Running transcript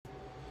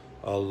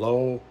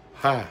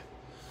Aloha.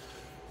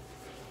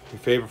 Your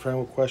favorite friend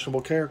with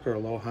questionable character,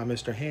 Aloha,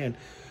 Mr. Hand,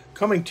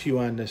 coming to you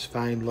on this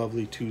fine,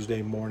 lovely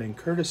Tuesday morning,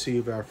 courtesy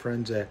of our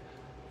friends at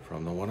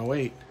From the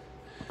 108,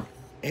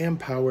 and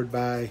powered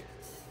by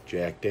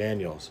Jack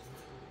Daniels.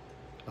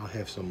 I'll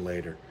have some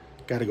later.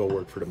 Got to go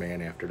work for the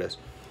man after this.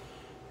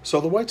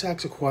 So the White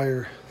Sox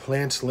acquire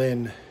Lance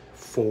Lynn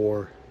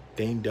for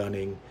Dane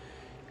Dunning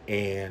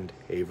and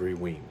Avery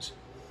Weems.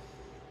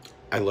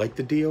 I like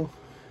the deal.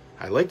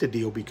 I like the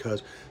deal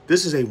because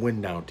this is a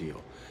win-now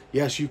deal.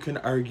 Yes, you can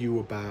argue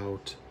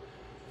about,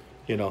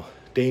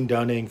 Dane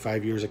Dunning,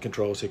 5 years of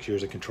control, 6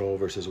 years of control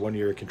versus 1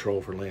 year of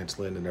control for Lance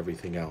Lynn and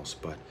everything else.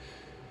 But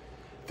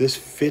this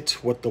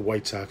fits what the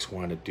White Sox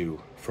want to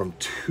do from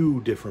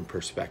two different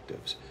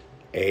perspectives.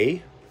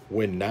 A,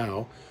 win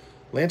now.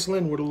 Lance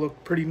Lynn would have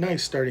looked pretty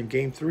nice starting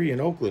Game 3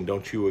 in Oakland,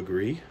 don't you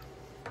agree?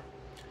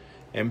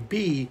 And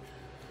B,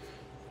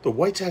 the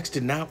White Sox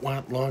did not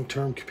want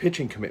long-term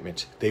pitching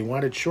commitments. They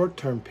wanted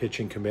short-term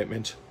pitching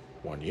commitments,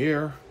 1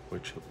 year,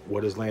 which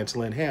what does Lance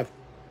Lynn have?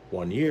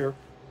 1 year.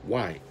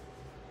 Why?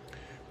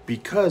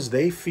 Because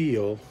they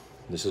feel,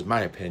 this is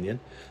my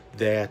opinion,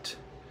 that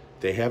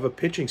they have a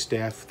pitching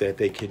staff that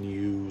they can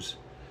use,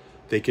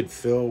 they could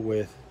fill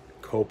with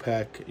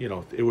Kopech.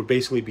 It would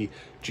basically be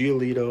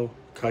Giolito,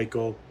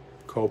 Keuchel,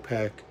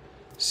 Kopech,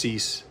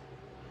 Cease,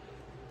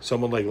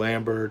 someone like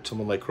Lambert,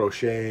 someone like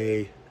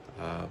Crochet,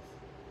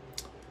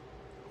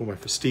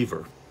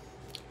 Stever.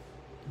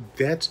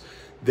 That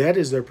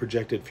is their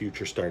projected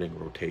future starting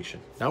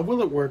rotation. Now,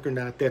 will it work or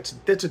not? That's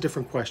a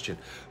different question.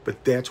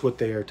 But that's what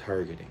they are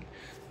targeting,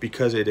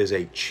 because it is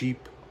a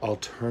cheap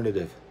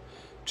alternative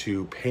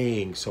to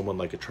paying someone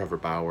like a Trevor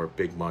Bauer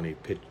big money,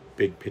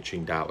 big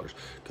pitching dollars.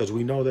 Because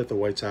we know that the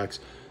White Sox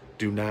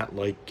do not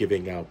like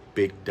giving out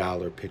big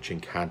dollar pitching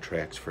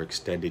contracts for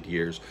extended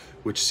years,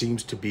 which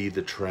seems to be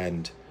the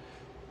trend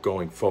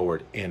going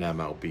forward in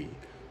MLB.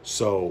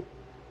 So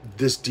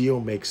this deal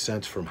makes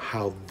sense from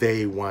how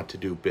they want to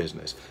do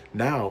business.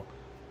 Now,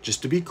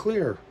 just to be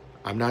clear,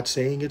 I'm not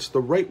saying it's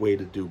the right way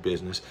to do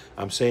business.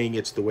 I'm saying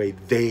it's the way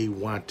they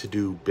want to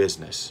do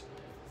business.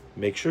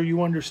 Make sure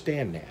you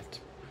understand that.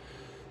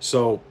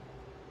 So,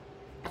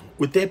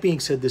 with that being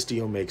said, this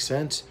deal makes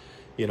sense.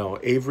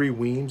 Avery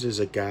Weems is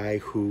a guy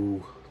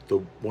who the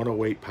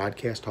 108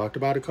 podcast talked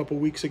about a couple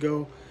weeks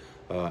ago.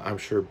 I'm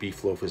sure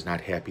Beef Loaf is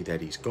not happy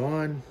that he's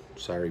gone.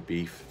 Sorry,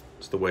 Beef.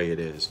 It's the way it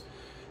is.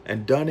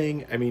 And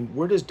Dunning,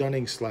 where does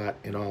Dunning slot,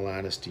 in all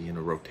honesty, in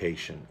a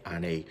rotation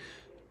on a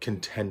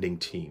contending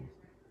team?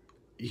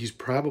 He's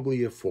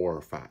probably a 4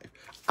 or 5.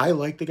 I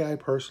like the guy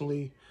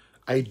personally.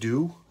 I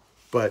do.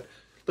 But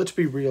let's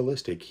be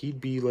realistic.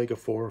 He'd be like a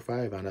 4 or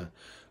 5 on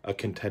a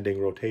contending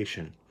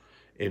rotation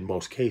in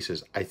most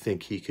cases. I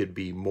think he could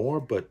be more,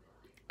 but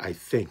I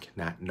think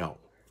not no.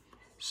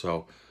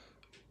 So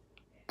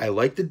I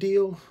like the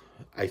deal.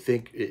 I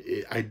think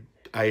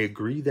I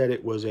agree that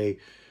it was a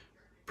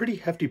pretty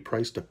hefty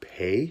price to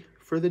pay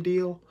for the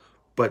deal,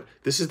 but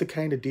this is the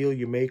kind of deal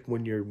you make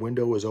when your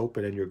window is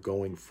open and you're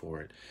going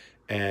for it.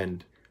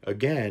 And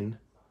again,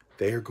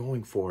 they are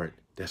going for it.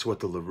 That's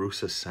what the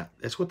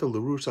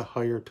LaRussa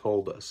hire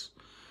told us.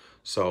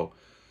 So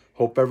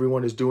hope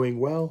everyone is doing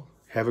well.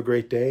 Have a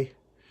great day.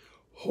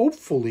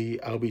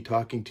 Hopefully I'll be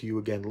talking to you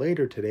again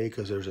later today,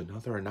 because there's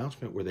another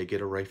announcement where they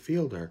get a right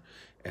fielder.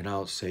 And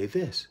I'll say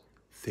this: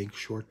 think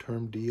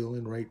short-term deal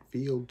in right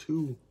field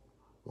too.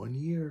 1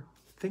 year.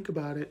 Think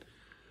about it.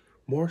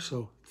 More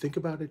so, think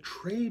about a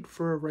trade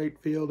for a right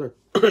fielder.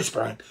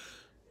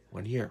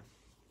 1 year.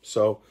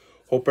 So,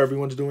 hope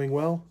everyone's doing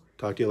well.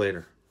 Talk to you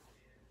later.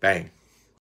 Bang.